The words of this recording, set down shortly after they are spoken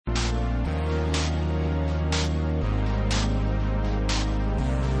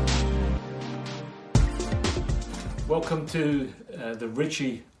Welcome to the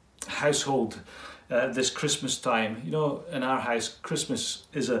Ritchie household this Christmas time. You know, in our house, Christmas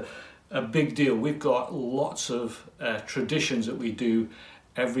is a big deal. We've got lots of traditions that we do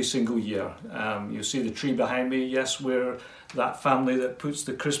every single year. You'll see the tree behind me. Yes, we're that family that puts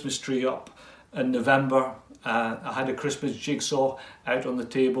the Christmas tree up in November. I had a Christmas jigsaw out on the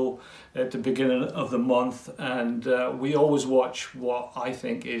table at the beginning of the month, and we always watch what I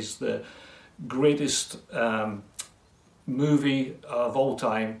think is the greatest movie of all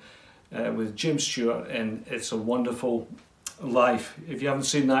time with Jim Stewart in It's a Wonderful Life. If you haven't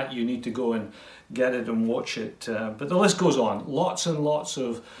seen that, you need to go and get it and watch it. But the list goes on. Lots and lots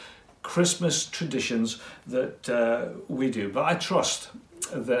of Christmas traditions that we do. But I trust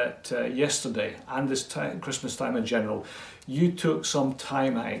that yesterday and this time, Christmas time in general, you took some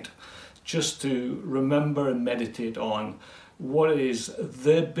time out just to remember and meditate on what is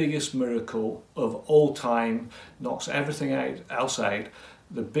the biggest miracle of all time, knocks everything else out.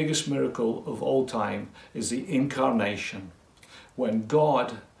 The biggest miracle of all time is the incarnation. When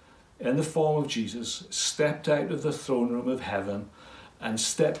God, in the form of Jesus, stepped out of the throne room of heaven and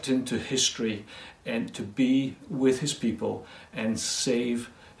stepped into history and to be with his people and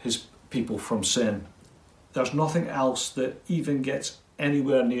save his people from sin. There's nothing else that even gets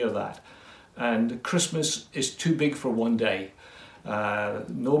anywhere near that. And Christmas is too big for one day.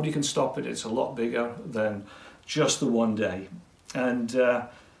 Nobody can stop it. It's a lot bigger than just the one day. And,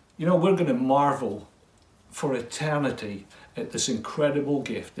 you know, we're going to marvel for eternity at this incredible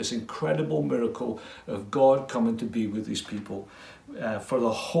gift, this incredible miracle of God coming to be with his people for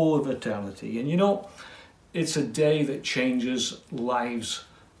the whole of eternity. And, you know, it's a day that changes lives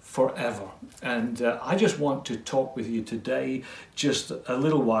forever. And I just want to talk with you today just a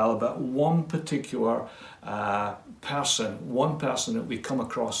little while about one particular person that we come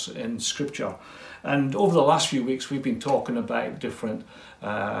across in Scripture. And over the last few weeks we've been talking about different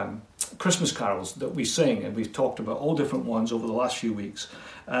Christmas carols that we sing, and we've talked about all different ones over the last few weeks.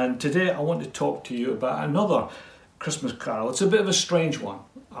 And today I want to talk to you about another Christmas carol. It's a bit of a strange one.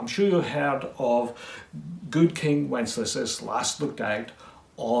 I'm sure you've heard of good King Wenceslas last looked out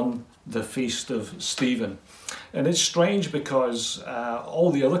on the feast of Stephen. And it's strange because all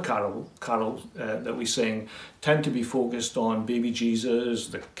the other carols that we sing tend to be focused on baby Jesus,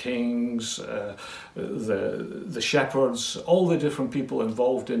 the kings, the shepherds, all the different people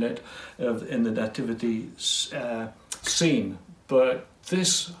involved in it, in the nativity scene. But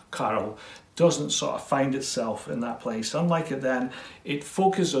this carol doesn't sort of find itself in that place. Unlike it then, it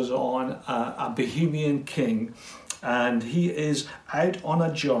focuses on a Bohemian king, and he is out on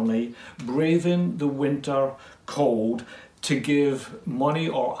a journey, braving the winter cold to give money,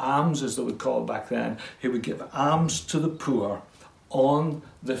 or alms as they would call it back then. He would give alms to the poor on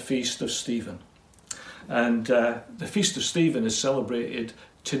the Feast of Stephen. And the Feast of Stephen is celebrated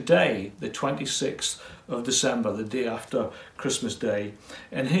today, the 26th of December, the day after Christmas Day.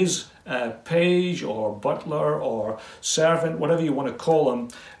 And his page or butler or servant, whatever you want to call him,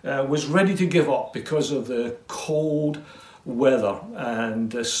 was ready to give up because of the cold weather and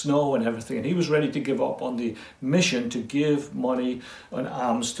the snow and everything. And he was ready to give up on the mission to give money and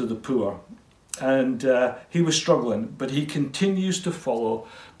alms to the poor. And he was struggling, but he continues to follow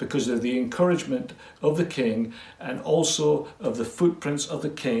because of the encouragement of the king and also of the footprints of the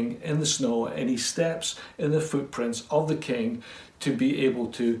king in the snow. And he steps in the footprints of the king to be able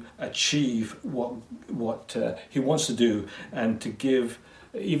to achieve what he wants to do, and to give.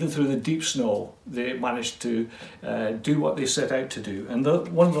 Even through the deep snow, they managed to do what they set out to do. And the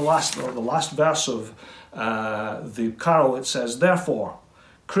last verse of the carol, it says, "Therefore,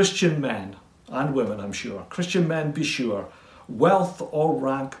 Christian men and women, I'm sure, Christian men be sure, wealth or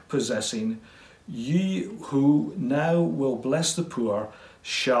rank possessing, ye who now will bless the poor,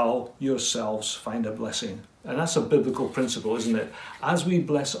 shall yourselves find a blessing." And that's a biblical principle, isn't it? As we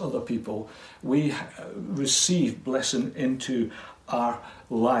bless other people, we receive blessing into our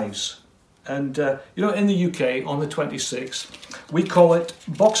lives. And you know, in the UK on the 26th, we call it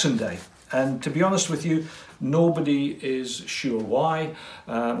Boxing Day. And to be honest with you, nobody is sure why.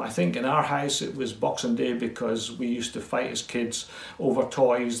 I think in our house it was Boxing Day because we used to fight as kids over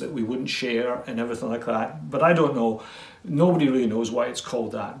toys that we wouldn't share and everything like that. But I don't know. Nobody really knows why it's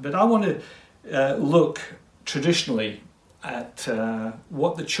called that. But I want to look traditionally at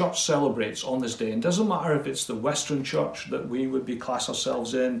what the church celebrates on this day. And it doesn't matter if it's the Western church that we would be class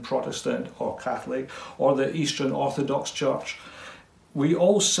ourselves in, Protestant or Catholic, or the Eastern Orthodox church. We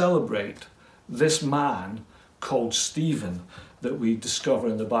all celebrate this man called Stephen that we discover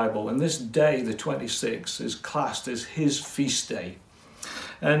in the Bible. And this day, the 26th, is classed as his feast day.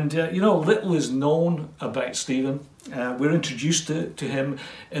 And, little is known about Stephen. We're introduced to him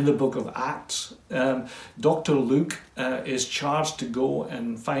in the book of Acts. Dr. Luke is charged to go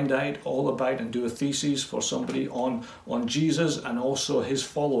and find out all about and do a thesis for somebody on Jesus and also his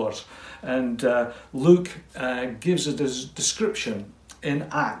followers. And Luke gives a description in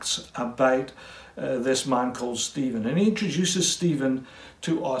Acts about this man called Stephen. And he introduces Stephen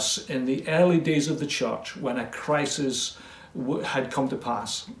to us in the early days of the church when a crisis had come to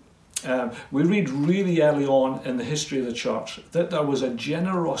pass. We read really early on in the history of the church that there was a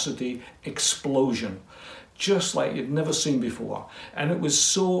generosity explosion, just like you'd never seen before. And it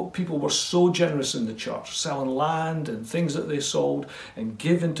was people were so generous in the church, selling land and things that they sold and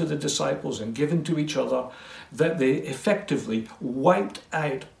giving to the disciples and giving to each other, that they effectively wiped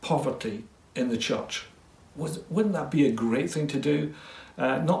out poverty in the church. Wouldn't that be a great thing to do?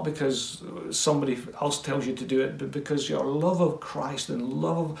 Not because somebody else tells you to do it, but because your love of Christ and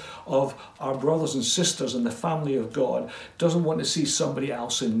love of our brothers and sisters and the family of God doesn't want to see somebody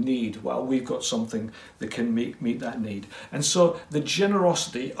else in need while we've got something that can meet that need. And so the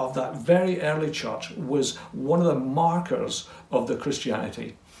generosity of that very early church was one of the markers of the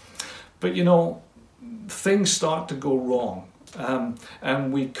Christianity. But things start to go wrong.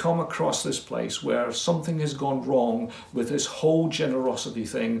 And we come across this place where something has gone wrong with this whole generosity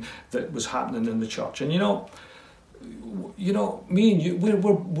thing that was happening in the church. And me and you,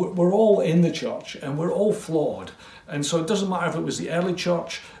 we're all in the church and we're all flawed. And so it doesn't matter if it was the early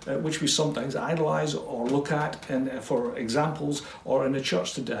church, which we sometimes idolize or look at for examples, or in the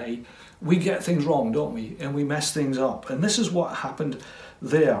church today, we get things wrong, don't we? And we mess things up. And this is what happened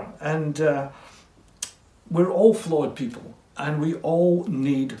there. And we're all flawed people. And we all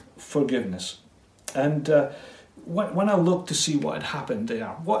need forgiveness. And when I looked to see what had happened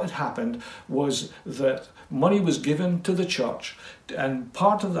there, what had happened was that money was given to the church, and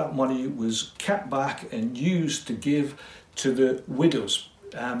part of that money was kept back and used to give to the widows.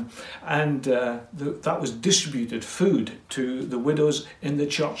 That was distributed food to the widows in the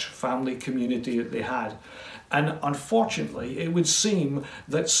church family community that they had. And unfortunately, it would seem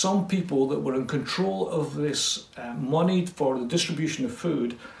that some people that were in control of this money for the distribution of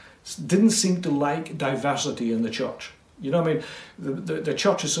food didn't seem to like diversity in the church. You know what I mean? The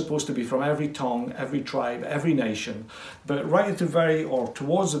church is supposed to be from every tongue, every tribe, every nation. But right at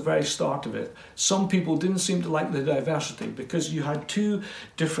towards the very start of it, some people didn't seem to like the diversity because you had two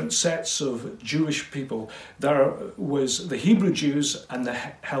different sets of Jewish people. There was the Hebrew Jews and the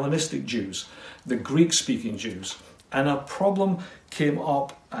Hellenistic Jews, the Greek-speaking Jews. And a problem came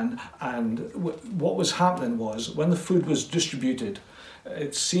up, and what was happening was when the food was distributed,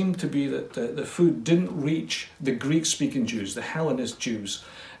 it seemed to be that the food didn't reach the Greek-speaking Jews, the Hellenist Jews,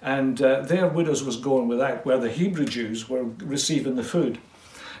 and their widows was going without, where the Hebrew Jews were receiving the food.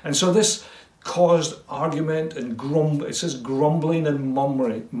 And so this caused argument and grumbling and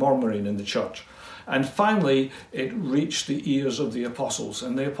murmuring in the church. And finally, it reached the ears of the apostles,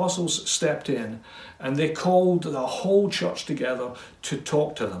 and the apostles stepped in, and they called the whole church together to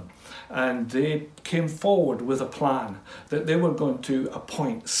talk to them. And they came forward with a plan that they were going to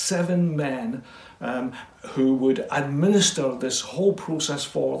appoint 7 men who would administer this whole process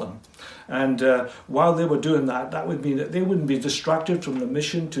for them. And while they were doing that, that would mean that they wouldn't be distracted from the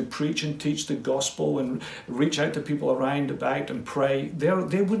mission to preach and teach the gospel and reach out to people around about and pray.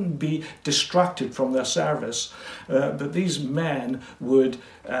 They wouldn't be distracted from their service, but these men would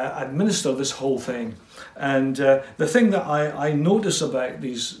administer this whole thing. And the thing that I notice about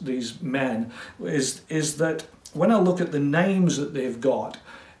these men is that when I look at the names that they've got,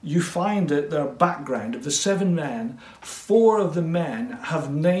 you find that their background, of the 7 men, 4 of the men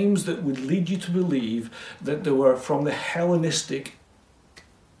have names that would lead you to believe that they were from the Hellenistic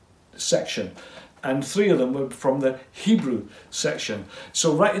section, and 3 of them were from the Hebrew section.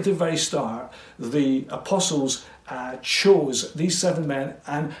 So right at the very start, the apostles chose these 7 men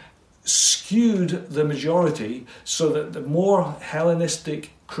and skewed the majority so that the more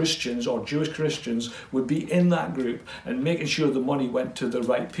Hellenistic Christians or Jewish Christians would be in that group and making sure the money went to the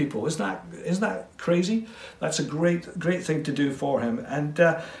right people. Isn't that crazy? That's a great thing to do for him.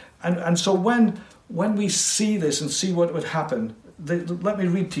 And so when we see this and see what would happen, let me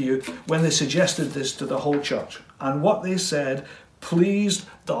read to you when they suggested this to the whole church. And what they said pleased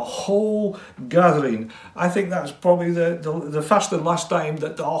the whole gathering. I think that's probably the first and last time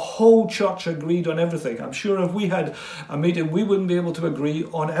that the whole church agreed on everything. I'm sure if we had a meeting, we wouldn't be able to agree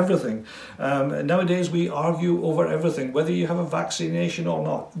on everything. Nowadays, we argue over everything, whether you have a vaccination or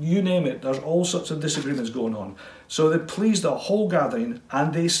not. You name it, there's all sorts of disagreements going on. So they pleased the whole gathering,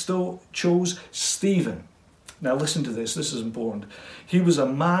 and they still chose Stephen. Now listen to this is important. He was a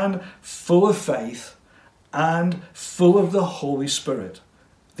man full of faith and full of the Holy Spirit.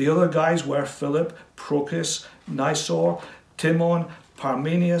 The other guys were Philip, Procus, Nicator, Timon,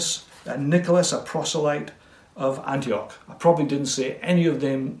 Parmenius, and Nicholas, a proselyte of Antioch. I probably didn't say any of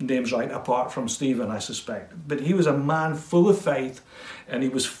them names right apart from Stephen, I suspect. But he was a man full of faith and he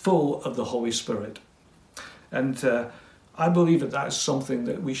was full of the Holy Spirit. And I believe that is something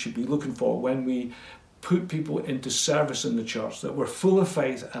that we should be looking for when we put people into service in the church, that we're full of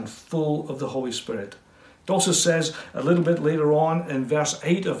faith and full of the Holy Spirit. It also says a little bit later on in verse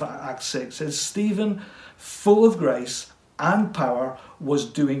 8 of Acts 6, it says, Stephen, full of grace and power, was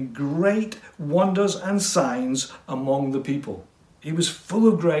doing great wonders and signs among the people. He was full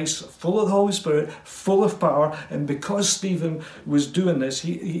of grace, full of the Holy Spirit, full of power, and because Stephen was doing this,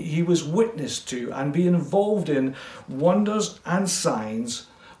 he was witness to and be involved in wonders and signs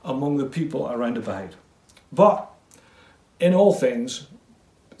among the people around about. But in all things,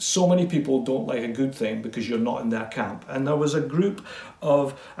 so many people don't like a good thing because you're not in their camp. And there was a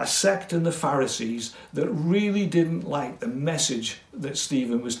sect in the Pharisees that really didn't like the message that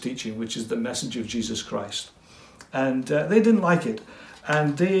Stephen was teaching, which is the message of Jesus Christ. And they didn't like it.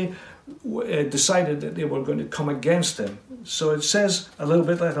 And they decided that they were going to come against him. So it says a little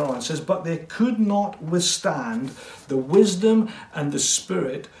bit later on, it says, but they could not withstand the wisdom and the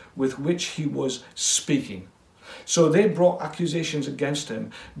spirit with which he was speaking. So they brought accusations against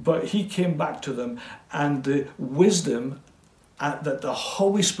him, but he came back to them, and the wisdom that the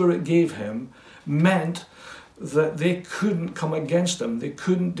Holy Spirit gave him meant that they couldn't come against him. They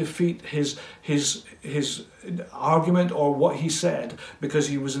couldn't defeat his argument or what he said, because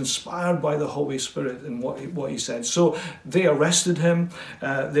he was inspired by the Holy Spirit in what he said. So they arrested him,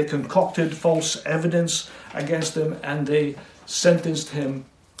 they concocted false evidence against him, and they sentenced him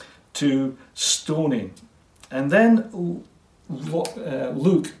to stoning. And then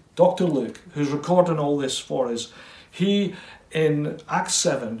Luke, Dr. Luke, who's recording all this for us, he in Acts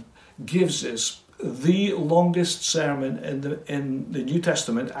 7 gives us the longest sermon in the New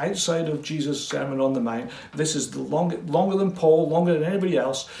Testament outside of Jesus' Sermon on the Mount. This is the longer than Paul, longer than anybody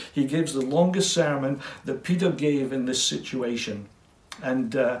else. He gives the longest sermon that Peter gave in this situation.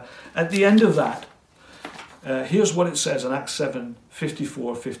 And at the end of that, here's what it says in Acts 7,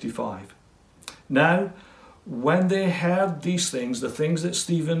 54, 55. Now, when they heard these things, the things that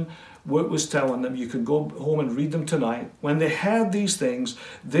Stephen was telling them, you can go home and read them tonight. When they heard these things,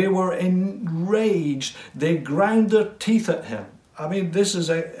 they were enraged. They ground their teeth at him. I mean, this is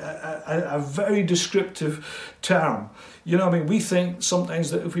a very descriptive term. You know, I mean, we think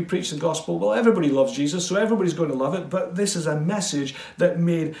sometimes that if we preach the gospel, well, everybody loves Jesus, so everybody's going to love it. But this is a message that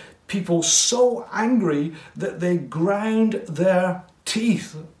made people so angry that they ground their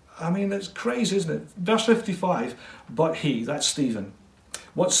teeth. I mean, it's crazy, isn't it? Verse 55, but he, that's Stephen.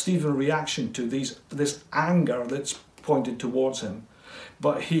 What's Stephen's reaction to this anger that's pointed towards him?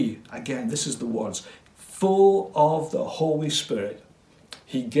 But he, again, this is the words, full of the Holy Spirit,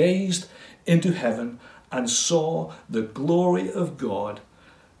 he gazed into heaven and saw the glory of God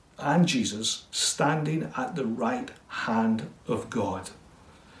and Jesus standing at the right hand of God.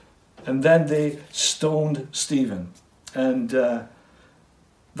 And then they stoned Stephen. And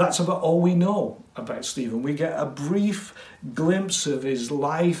that's about all we know about Stephen. We get a brief glimpse of his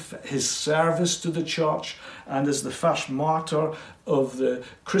life, his service to the church, and as the first martyr of the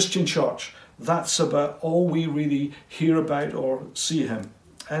Christian church. That's about all we really hear about or see him.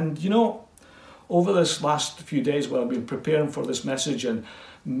 And you know, over this last few days while I've been preparing for this message and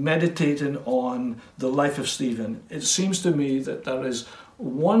meditating on the life of Stephen, it seems to me that there is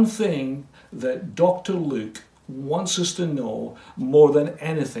one thing that Dr. Luke wants us to know more than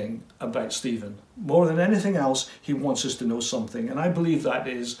anything about Stephen. More than anything else, he wants us to know something. And I believe that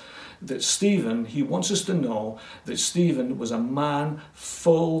is that Stephen, he wants us to know that Stephen was a man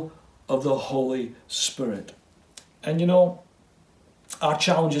full of the Holy Spirit. And you know, our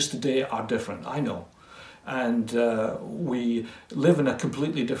challenges today are different, I know. And we live in a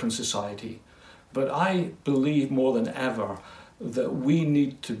completely different society. But I believe more than ever that we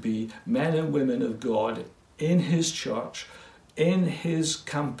need to be men and women of God in his church, in his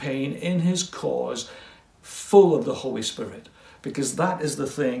campaign, in his cause, full of the Holy Spirit. Because that is the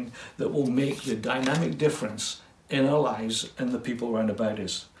thing that will make the dynamic difference in our lives and the people around about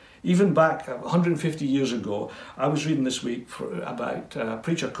us. Even back 150 years ago, I was reading this week about a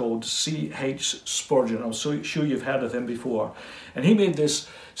preacher called C.H. Spurgeon. I'm so sure you've heard of him before. And he made this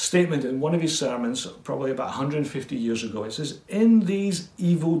statement in one of his sermons, probably about 150 years ago. It says, "In these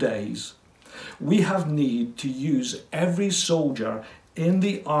evil days, we have need to use every soldier in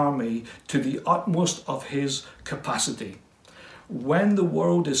the army to the utmost of his capacity. When the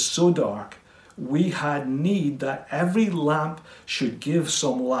world is so dark, we had need that every lamp should give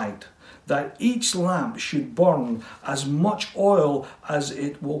some light, that each lamp should burn as much oil as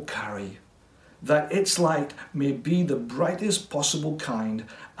it will carry, that its light may be the brightest possible kind,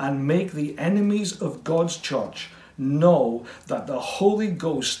 and make the enemies of God's church know that the Holy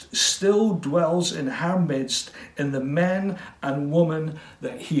Ghost still dwells in her midst, in the men and women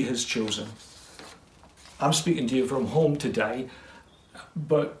that he has chosen. I'm speaking to you from home today,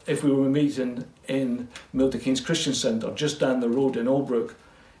 but if we were meeting in Milton Keynes Christian Centre, just down the road in Oldbrook,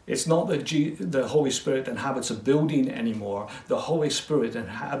 it's not that the Holy Spirit inhabits a building anymore. The Holy Spirit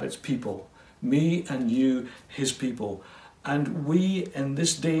inhabits people, me and you, his people. And we, in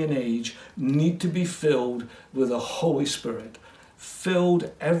this day and age, need to be filled with the Holy Spirit.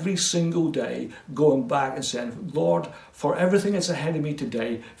 Filled every single day, going back and saying, Lord, for everything that's ahead of me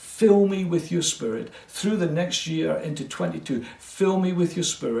today, fill me with your Spirit. Through the next year into 22, fill me with your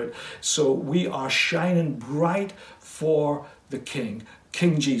Spirit, so we are shining bright for the King,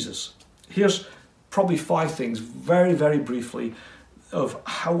 King Jesus. Here's probably 5 things, very, very briefly, of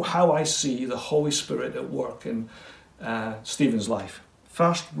how I see the Holy Spirit at work in Stephen's life.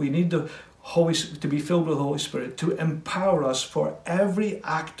 First, we need to be filled with the Holy Spirit to empower us for every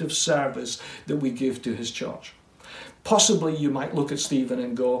act of service that we give to his church. Possibly you might look at Stephen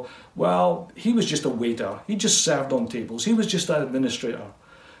and go, well, he was just a waiter. He just served on tables. He was just an administrator.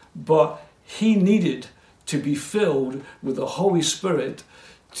 But he needed to be filled with the Holy Spirit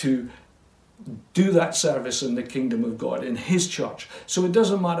to do that service in the kingdom of God, in his church. So it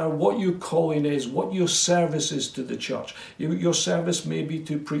doesn't matter what your calling is, what your service is to the church. Your service may be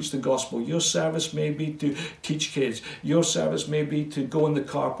to preach the gospel. Your service may be to teach kids. Your service may be to go in the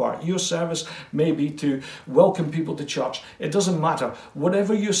car park. Your service may be to welcome people to church. It doesn't matter.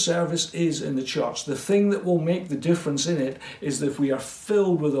 Whatever your service is in the church, the thing that will make the difference in it is that if we are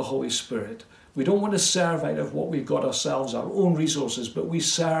filled with the Holy Spirit. We don't want to serve out of what we've got ourselves, our own resources, but we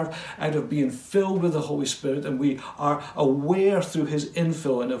serve out of being filled with the Holy Spirit, and we are aware through his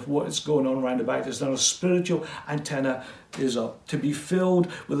infilling of what is going on around about us. And our spiritual antenna is up, to be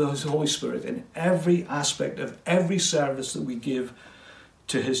filled with the Holy Spirit in every aspect of every service that we give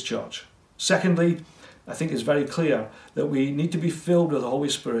to his church. Secondly, I think it's very clear that we need to be filled with the Holy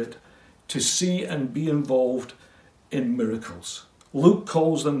Spirit to see and be involved in miracles. Luke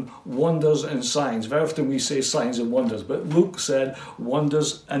calls them wonders and signs. Very often we say signs and wonders, but Luke said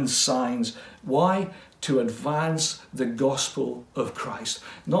wonders and signs. Why? To advance the gospel of Christ.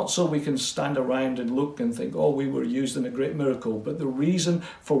 Not so we can stand around and look and think, oh, we were used in a great miracle. But the reason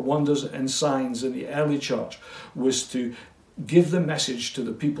for wonders and signs in the early church was to give the message to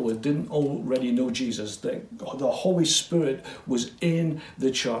the people that didn't already know Jesus, that the Holy Spirit was in the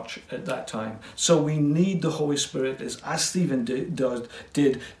church at that time. So we need the Holy Spirit, as Stephen did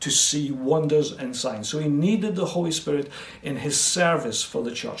to see wonders and signs. So he needed the Holy Spirit in his service for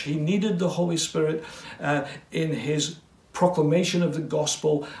the church. He needed the Holy Spirit in his proclamation of the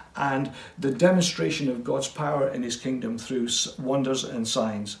gospel and the demonstration of God's power in his kingdom through wonders and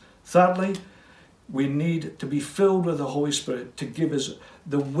signs. Thirdly, we need to be filled with the Holy Spirit to give us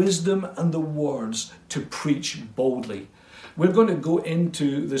the wisdom and the words to preach boldly. We're going to go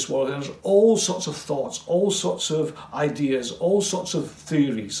into this world, and there's all sorts of thoughts, all sorts of ideas, all sorts of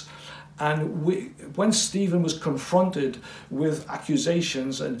theories. And when Stephen was confronted with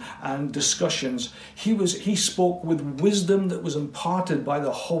accusations and discussions, he spoke with wisdom that was imparted by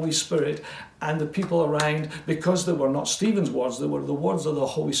the Holy Spirit, and the people around, because they were not Stephen's words, they were the words of the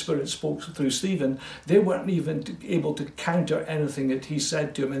Holy Spirit spoke through Stephen, they weren't even able to counter anything that he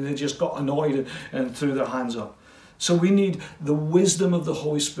said to them, and they just got annoyed and threw their hands up. So we need the wisdom of the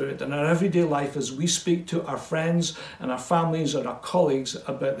Holy Spirit in our everyday life as we speak to our friends and our families and our colleagues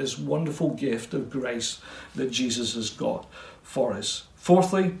about this wonderful gift of grace that Jesus has got for us.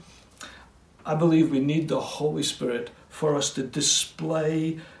 Fourthly, I believe we need the Holy Spirit for us to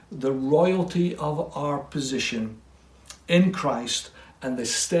display the royalty of our position in Christ and the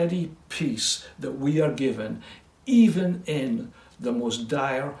steady peace that we are given, even in the most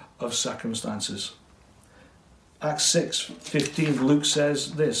dire of circumstances. Acts 6:15, Luke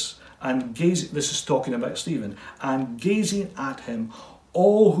says this, this is talking about Stephen, and gazing at him,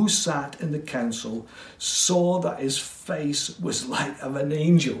 all who sat in the council saw that his face was like of an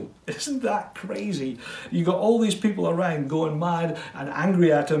angel. Isn't that crazy? You got all these people around going mad and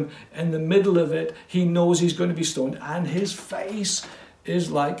angry at him. In the middle of it, he knows he's going to be stoned, and his face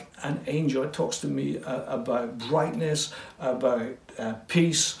is like an angel. It talks to me about brightness, about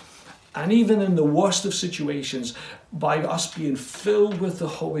peace. And even in the worst of situations, by us being filled with the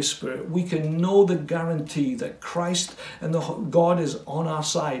Holy Spirit, we can know the guarantee that Christ and God is on our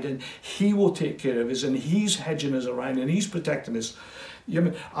side, and He will take care of us, and He's hedging us around, and He's protecting us.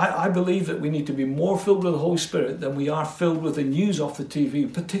 I believe that we need to be more filled with the Holy Spirit than we are filled with the news off the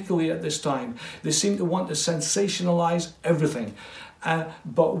TV, particularly at this time. They seem to want to sensationalize everything.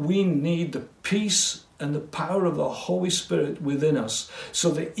 But we need the peace and the power of the Holy Spirit within us, so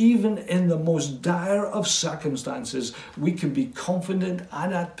that even in the most dire of circumstances, we can be confident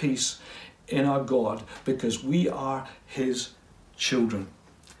and at peace in our God, because we are His children.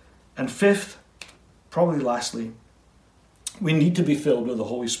 And fifth, probably lastly, we need to be filled with the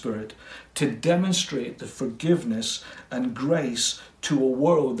Holy Spirit to demonstrate the forgiveness and grace to a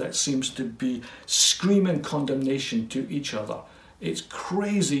world that seems to be screaming condemnation to each other. It's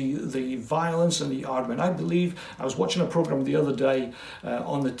crazy, the violence and the argument. I believe, I was watching a program the other day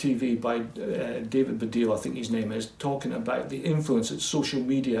on the TV by David Baddiel, I think his name is, talking about the influence that social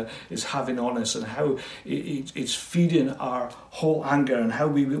media is having on us, and how it's feeding our whole anger, and how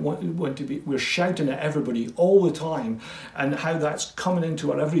we want to be, we're shouting at everybody all the time, and how that's coming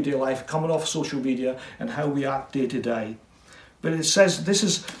into our everyday life, coming off social media, and how we act day to day. But it says, this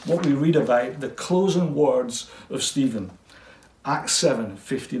is what we read about, the closing words of Stephen. Acts 7,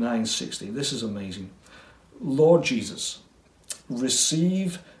 59, 60. This is amazing. Lord Jesus,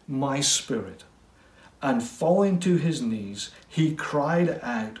 receive my spirit. And falling to his knees, he cried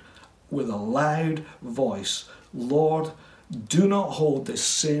out with a loud voice, Lord, do not hold this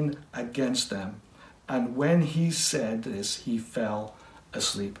sin against them. And when he said this, he fell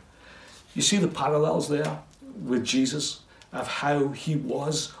asleep. You see the parallels there with Jesus, of how he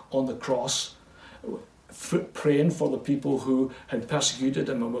was on the cross, praying for the people who had persecuted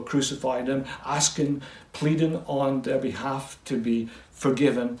him and were crucifying him, asking, pleading on their behalf to be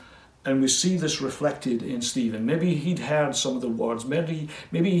forgiven. And we see this reflected in Stephen. Maybe he'd heard some of the words, maybe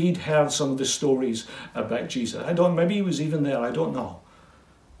he'd heard some of the stories about Jesus. Maybe he was even there, I don't know.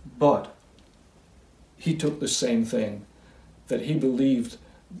 But he took the same thing, that he believed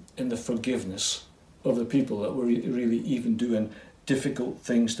in the forgiveness of the people that were really even doing difficult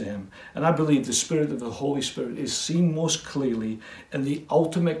things to him. And I believe the Spirit of the Holy Spirit is seen most clearly in the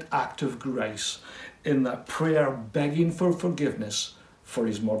ultimate act of grace, in that prayer begging for forgiveness for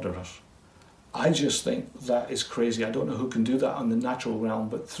his murderers. I just think that is crazy. I don't know who can do that on the natural realm,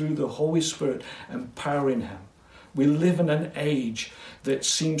 but through the Holy Spirit empowering him. We live in an age that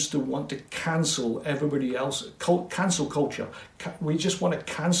seems to want to cancel everybody else, cancel culture. We just want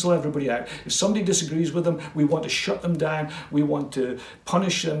to cancel everybody out. If somebody disagrees with them, we want to shut them down, we want to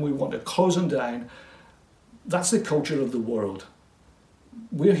punish them, we want to close them down. That's the culture of the world.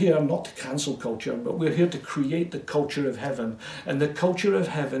 We're here not to cancel culture, but we're here to create the culture of heaven. And the culture of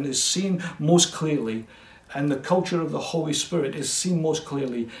heaven is seen most clearly, and the culture of the Holy Spirit is seen most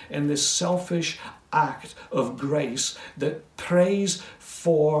clearly in this selfish act of grace that prays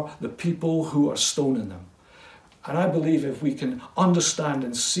for the people who are stoning them. And I believe if we can understand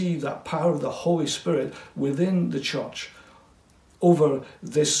and see that power of the Holy Spirit within the church over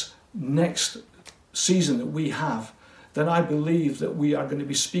this next season that we have, then I believe that we are going to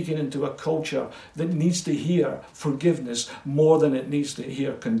be speaking into a culture that needs to hear forgiveness more than it needs to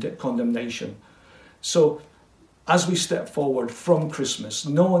hear condemnation. So as we step forward from Christmas,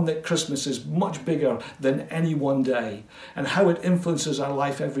 knowing that Christmas is much bigger than any one day and how it influences our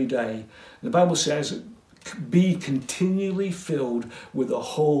life every day, the Bible says, be continually filled with the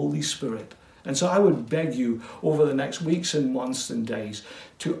Holy Spirit. And so I would beg you over the next weeks and months and days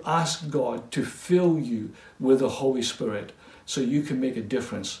to ask God to fill you with the Holy Spirit so you can make a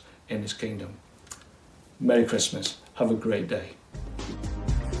difference in His kingdom. Merry Christmas. Have a great day.